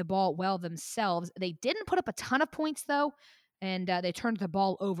moved the ball well themselves. They didn't put up a ton of points, though, and they turned the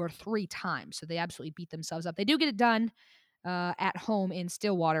ball over 3 times. So they absolutely beat themselves up. They do get it done at home in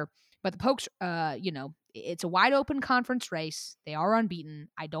Stillwater. But the Pokes, it's a wide open conference race. They are unbeaten.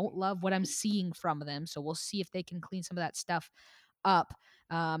 I don't love what I'm seeing from them. So we'll see if they can clean some of that stuff up.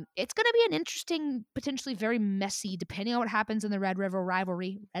 It's going to be an interesting, potentially very messy, depending on what happens in the Red River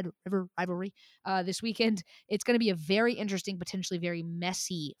rivalry this weekend. It's going to be a very interesting, potentially very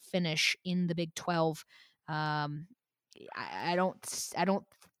messy finish in the Big 12. I don't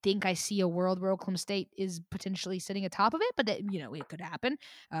think I see a world where Oklahoma State is potentially sitting atop of it, but it could happen.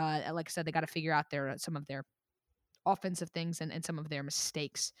 Like I said, they got to figure out some of their offensive things and some of their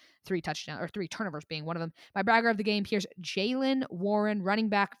mistakes. 3 turnovers being one of them. My bragger of the game, here's Jaylen Warren, running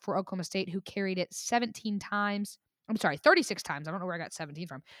back for Oklahoma State, who carried it 36 times. I don't know where I got 17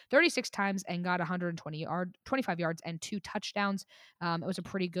 from. 36 times and got 25 yards and 2 touchdowns. It was a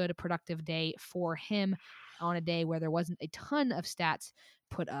pretty good, productive day for him on a day where there wasn't a ton of stats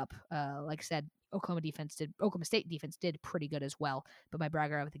put up. Like I said, Oklahoma State defense did pretty good as well. But my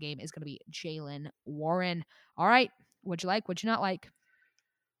bragger of the game is going to be Jaylen Warren. All right. What'd you like? What'd you not like?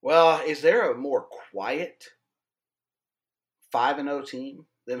 Well, is there a more quiet 5-0 team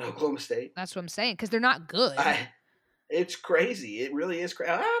than Oklahoma State? That's what I'm saying, because they're not good. It's crazy. It really is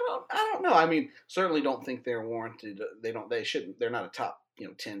crazy. I don't know. I mean, certainly don't think they're warranted. They shouldn't. They're not a top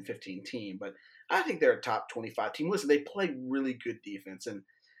 10, 15 team, but I think they're a top 25 team. Listen, they play really good defense, and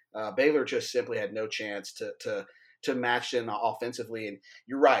Baylor just simply had no chance to match them offensively. And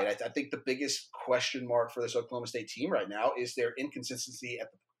you're right. I think the biggest question mark for this Oklahoma State team right now is their inconsistency at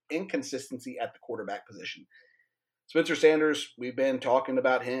the quarterback position. Spencer Sanders, we've been talking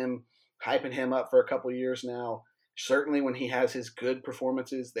about him, hyping him up for a couple of years now. Certainly when he has his good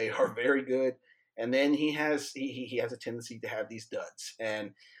performances, they are very good. And then he has a tendency to have these duds.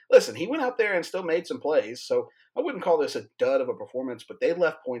 And listen, he went out there and still made some plays. So I wouldn't call this a dud of a performance, but they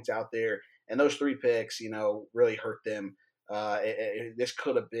left points out there. And those 3 picks, really hurt them. This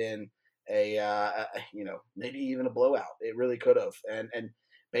could have been maybe even a blowout. It really could have. And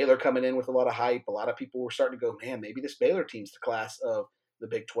Baylor coming in with a lot of hype. A lot of people were starting to go, man, maybe this Baylor team's the class of the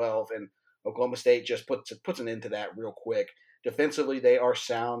Big 12. And Oklahoma State just puts an end to that real quick. Defensively, they are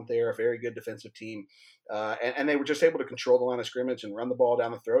sound. They are a very good defensive team. And they were just able to control the line of scrimmage and run the ball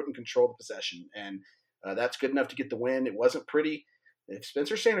down the throat and control the possession. And that's good enough to get the win. It wasn't pretty. If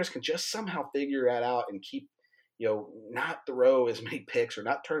Spencer Sanders can just somehow figure that out and keep, not throw as many picks or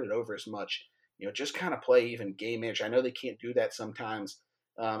not turn it over as much, just kind of play even game manage. I know they can't do that sometimes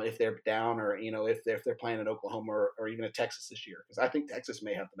if they're down or, if they're playing in Oklahoma or even at Texas this year. Because I think Texas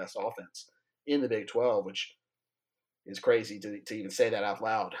may have the best offense in the Big 12, which is crazy to even say that out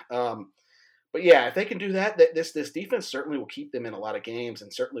loud. But yeah, if they can do that, this defense certainly will keep them in a lot of games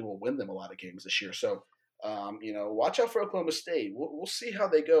and certainly will win them a lot of games this year. So, watch out for Oklahoma State. We'll see how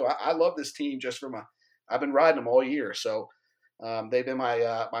they go. I love this team just from I've been riding them all year. So they've been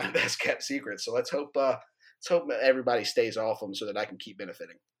my my best kept secret. So let's hope that everybody stays off them so that I can keep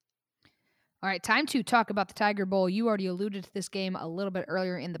benefiting. All right, time to talk about the Tiger Bowl. You already alluded to this game a little bit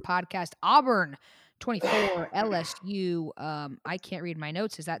earlier in the podcast. Auburn 24, LSU. I can't read my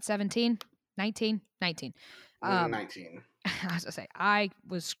notes. Is that 17? 19? 19. 19. I was going to say, I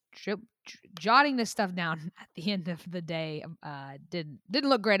was jotting this stuff down at the end of the day. Didn't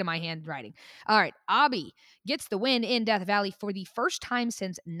look great in my handwriting. All right, Abby gets the win in Death Valley for the first time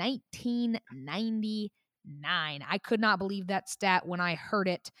since 1999. I could not believe that stat when I heard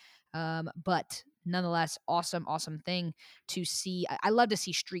it, but nonetheless, awesome thing to see. I love to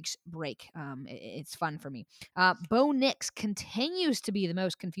see streaks break. It's fun for me. Bo Nix continues to be the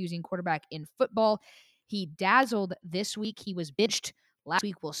most confusing quarterback in football. He dazzled this week. He was benched last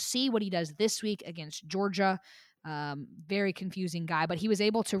week. We'll see what he does this week against Georgia. Very confusing guy, but he was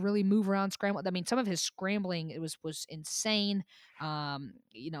able to really move around, scramble. I mean, some of his scrambling, it was insane. I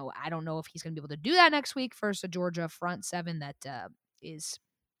don't know if he's going to be able to do that next week versus a Georgia front seven that is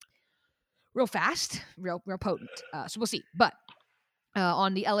real fast, real potent. So we'll see. But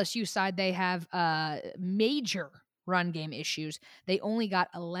on the LSU side, they have major run game issues. They only got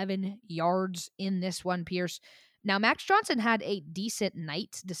 11 yards in this one, Pierce. Now, Max Johnson had a decent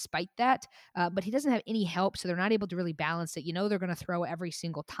night despite that, but he doesn't have any help, so they're not able to really balance it. They're going to throw every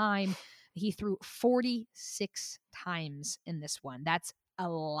single time. He threw 46 times in this one. That's a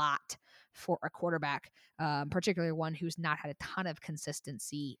lot for a quarterback, particularly one who's not had a ton of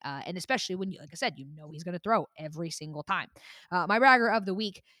consistency, and especially when, like I said, he's going to throw every single time. My bragger of the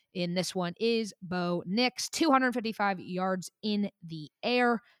week in this one is Bo Nix, 255 yards in the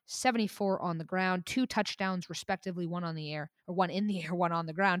air, 74 on the ground, 2 touchdowns respectively, one in the air, one on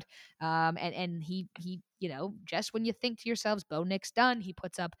the ground. And he just when you think to yourselves, Bo Nix done, he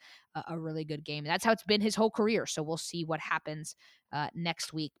puts up a really good game. That's how it's been his whole career. So we'll see what happens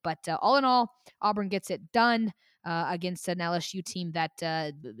next week. But all in all, Auburn gets it done against an LSU team that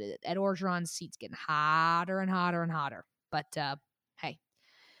Ed Orgeron's seat's getting hotter and hotter and hotter. But hey,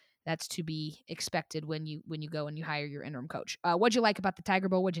 that's to be expected when you go and you hire your interim coach. What'd you like about the Tiger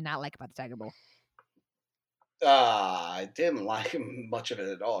Bowl? What'd you not like about the Tiger Bowl? I didn't like much of it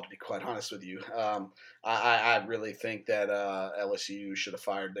at all, to be quite honest with you. I really think that LSU should have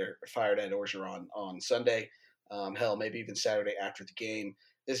fired Ed Orgeron on Sunday. Hell, maybe even Saturday after the game.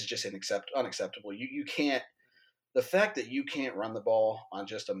 This is just unacceptable. You can't. The fact that you can't run the ball on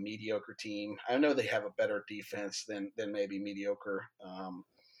just a mediocre team. I know they have a better defense than maybe mediocre.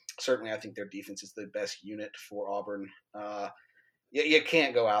 Certainly, I think their defense is the best unit for Auburn. You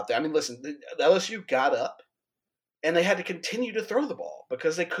can't go out there. I mean, listen, the LSU got up, and they had to continue to throw the ball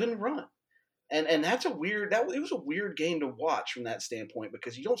because they couldn't run. And that's it was a weird game to watch from that standpoint,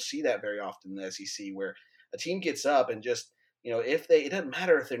 because you don't see that very often in the SEC, where a team gets up and just, it doesn't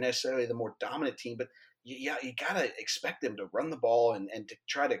matter if they're necessarily the more dominant team, but you gotta expect them to run the ball and to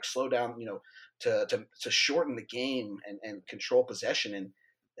try to slow down, to shorten the game and control possession. And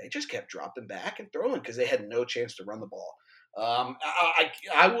they just kept dropping back and throwing because they had no chance to run the ball.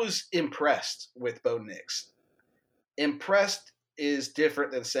 I was impressed with Bo Nix. Impressed is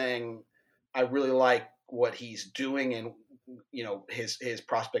different than saying I really like what he's doing and his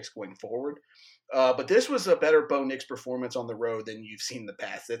prospects going forward. But this was a better Bo Nix performance on the road than you've seen in the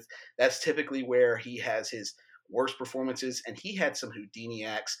past. That's typically where he has his worst performances, and he had some Houdini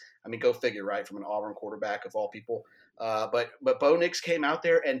acts. I mean, go figure, right, from an Auburn quarterback of all people. But Bo Nix came out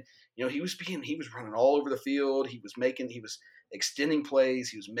there, and he was running all over the field. He was extending plays.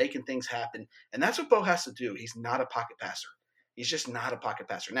 He was making things happen, and that's what Bo has to do. He's not a pocket passer. He's just not a pocket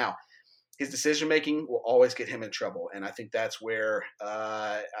passer. Now, his decision making will always get him in trouble, and I think that's where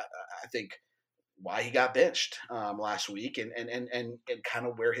I think why he got benched last week, and kind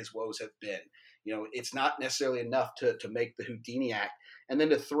of where his woes have been. It's not necessarily enough to make the Houdini act and then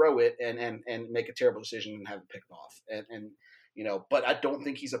to throw it and make a terrible decision and have it picked off. But I don't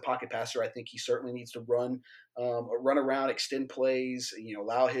think he's a pocket passer. I think he certainly needs to run around, extend plays,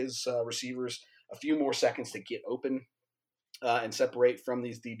 allow his receivers a few more seconds to get open and separate from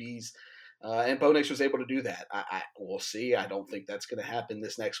these DBs. And Bo Nix was able to do that. We'll see. I don't think that's going to happen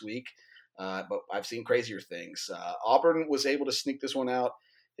this next week. But I've seen crazier things. Auburn was able to sneak this one out.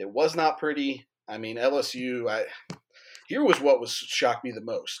 It was not pretty. I mean, LSU, here was what shocked me the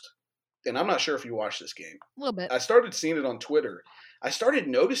most. And I'm not sure if you watched this game. A little bit. I started seeing it on Twitter. I started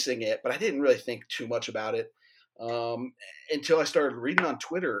noticing it, but I didn't really think too much about it until I started reading on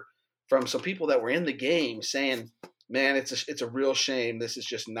Twitter from some people that were in the game saying, man, it's a real shame. This is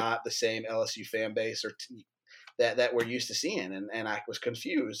just not the same LSU fan base or that we're used to seeing. And I was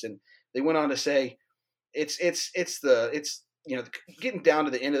confused. And they went on to say, it's getting down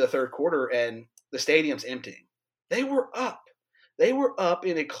to the end of the third quarter and the stadium's emptying. They were up. They were up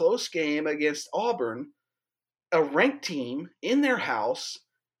in a close game against Auburn, a ranked team in their house,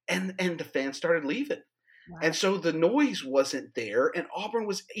 and the fans started leaving. Wow. And so the noise wasn't there, and Auburn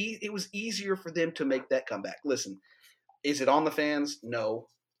it was easier for them to make that comeback. Listen, is it on the fans? No.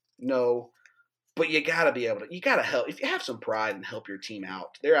 But you gotta be able to help. If you have some pride and help your team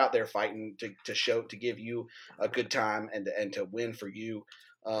out, they're out there fighting to give you a good time and to win for you,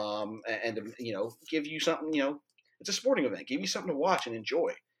 and to, give you something. It's a sporting event. Give you something to watch and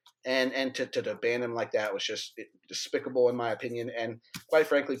enjoy. And to ban him like that was just despicable in my opinion, and quite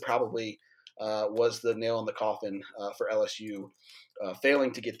frankly probably was the nail in the coffin for LSU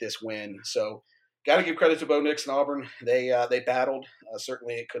failing to get this win. So got to give credit to Bo Nix and Auburn. They battled.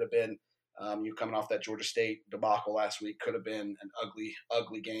 Certainly it could have been you coming off that Georgia State debacle last week, could have been an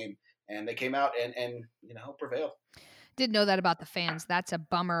ugly game, and they came out and prevailed. Didn't know that about the fans. That's a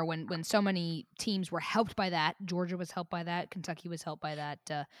bummer when so many teams were helped by that. Georgia was helped by that. Kentucky was helped by that.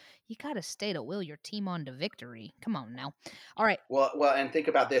 You got to stay to will your team on to victory. Come on now. All right. Well, and think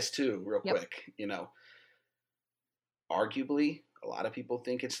about this too, real quick. Arguably, a lot of people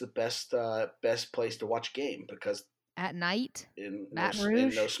think it's the best place to watch a game because at night in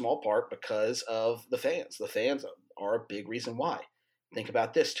no small part because of the fans. The fans are a big reason why. Think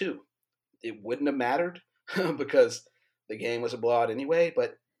about this too. It wouldn't have mattered because the game was a blowout anyway,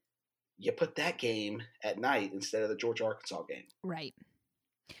 but you put that game at night instead of the Georgia-Arkansas game. Right.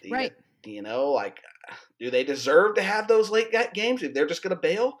 Right. Do they deserve to have those late games if they're just going to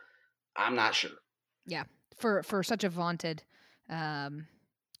bail? I'm not sure. Yeah. For such a vaunted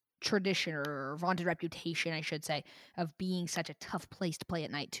tradition or vaunted reputation, I should say, of being such a tough place to play at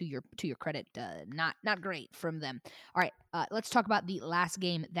night, to your credit, not great from them. All right, let's talk about the last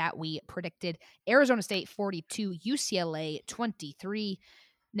game that we predicted. Arizona State 42, UCLA 23.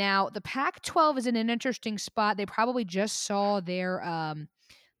 Now, the Pac-12 is in an interesting spot. They probably just saw their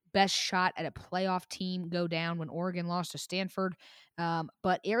best shot at a playoff team go down when Oregon lost to Stanford.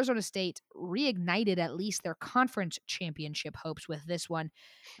 But Arizona State reignited at least their conference championship hopes with this one.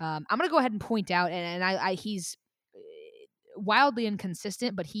 I'm going to go ahead and point out, and he's wildly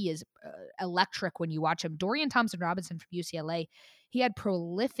inconsistent, but he is electric when you watch him. Dorian Thompson-Robinson from UCLA, he had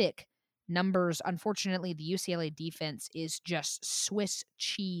prolific numbers. Unfortunately, the UCLA defense is just Swiss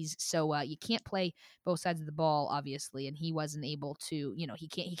cheese, so you can't play both sides of the ball, obviously, and he wasn't able to,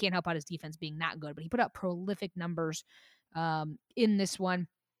 he can't help out his defense being not good, but he put up prolific numbers in this one.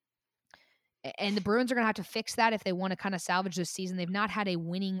 And the Bruins are going to have to fix that if they want to kind of salvage this season. They've not had a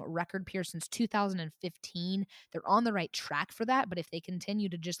winning record here since 2015. They're on the right track for that, but if they continue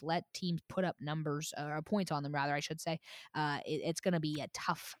to just let teams put up numbers, or points on them, rather, I should say, it's going to be a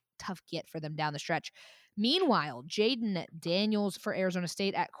tough get for them down the stretch. Meanwhile, Jaden Daniels for Arizona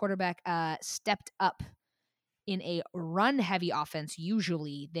State at quarterback stepped up in a run-heavy offense.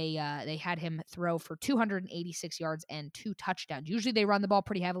 Usually they had him throw for 286 yards and 2 touchdowns. Usually they run the ball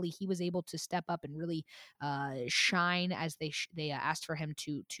pretty heavily. He was able to step up and really shine as they asked for him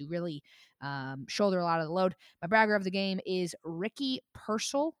to really shoulder a lot of the load. My bragger of the game is Ricky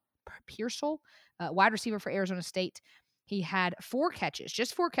Pearsall, wide receiver for Arizona State. He had 4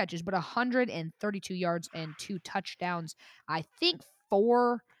 catches, but 132 yards and 2 touchdowns. I think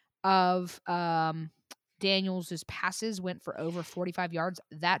 4 of Daniels' passes went for over 45 yards.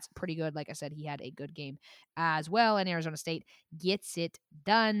 That's pretty good. Like I said, he had a good game as well, and Arizona State gets it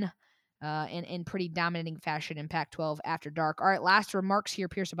done in pretty dominating fashion in Pac-12 after dark. All right, last remarks here,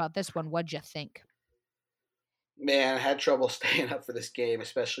 Pierce, about this one. What'd you think? Man, I had trouble staying up for this game,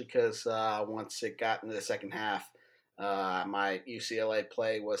 especially because once it got into the second half, my UCLA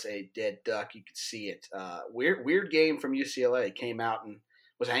play was a dead duck. You could see it. Weird game from UCLA. Came out and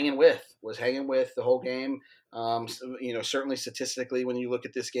was hanging with the whole game. Certainly statistically, when you look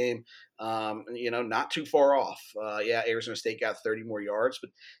at this game, not too far off. Arizona State got 30 more yards,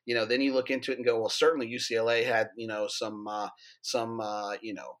 but then you look into it and go, well, certainly UCLA had some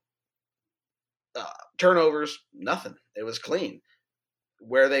turnovers. Nothing. It was clean.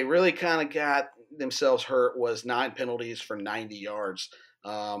 Where they really kind of got themselves hurt was 9 penalties for 90 yards.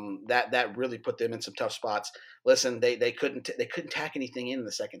 That really put them in some tough spots. Listen, they couldn't tack anything in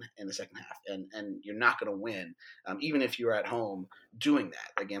the second half, and you're not going to win, even if you're at home doing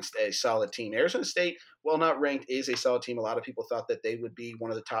that against a solid team. Arizona State, while not ranked, is a solid team. A lot of people thought that they would be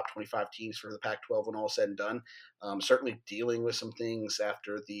one of the top 25 teams for the Pac-12 when all said and done. Certainly dealing with some things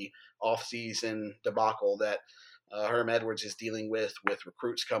after the offseason debacle that Herm Edwards is dealing with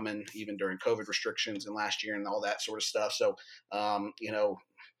recruits coming even during COVID restrictions and last year and all that sort of stuff. So,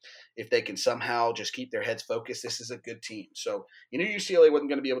 if they can somehow just keep their heads focused, this is a good team. So, UCLA wasn't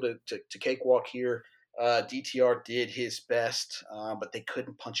going to be able to cakewalk here. DTR did his best, but they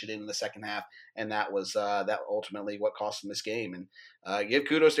couldn't punch it in the second half, and that was that ultimately what cost them this game. And give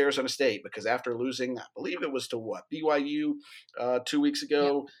kudos to Arizona State, because after losing, I believe it was to BYU 2 weeks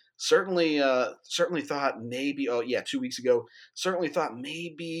ago. Yep. Certainly thought maybe 2 weeks ago, certainly thought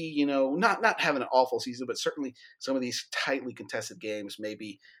maybe, not having an awful season, but certainly some of these tightly contested games,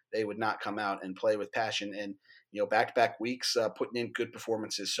 maybe they would not come out and play with passion. And, back-to-back weeks, putting in good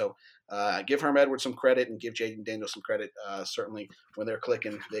performances. So give Herm Edwards some credit and give Jaden Daniels some credit. Certainly when they're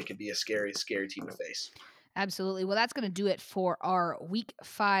clicking, they could be a scary, scary team to face. Absolutely. Well, that's going to do it for our Week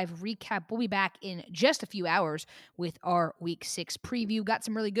 5 recap. We'll be back in just a few hours with our Week 6 preview. Got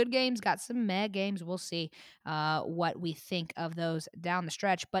some really good games, got some meh games. We'll see what we think of those down the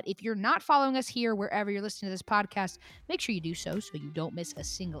stretch. But if you're not following us here, wherever you're listening to this podcast, make sure you do so you don't miss a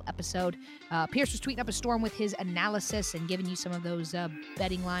single episode. Pierce was tweeting up a storm with his analysis and giving you some of those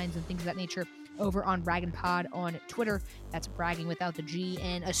betting lines and things of that nature over on Bragging Pod on Twitter. That's bragging without the G.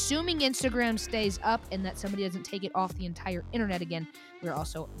 And assuming Instagram stays up and that somebody doesn't take it off the entire internet again, we're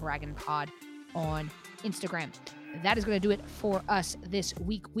also Bragging Pod on Instagram. That is going to do it for us this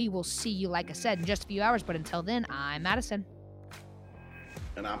week. We will see you, like I said, in just a few hours. But until then, I'm Madison.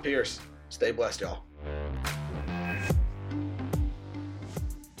 And I'm Pierce. Stay blessed, y'all.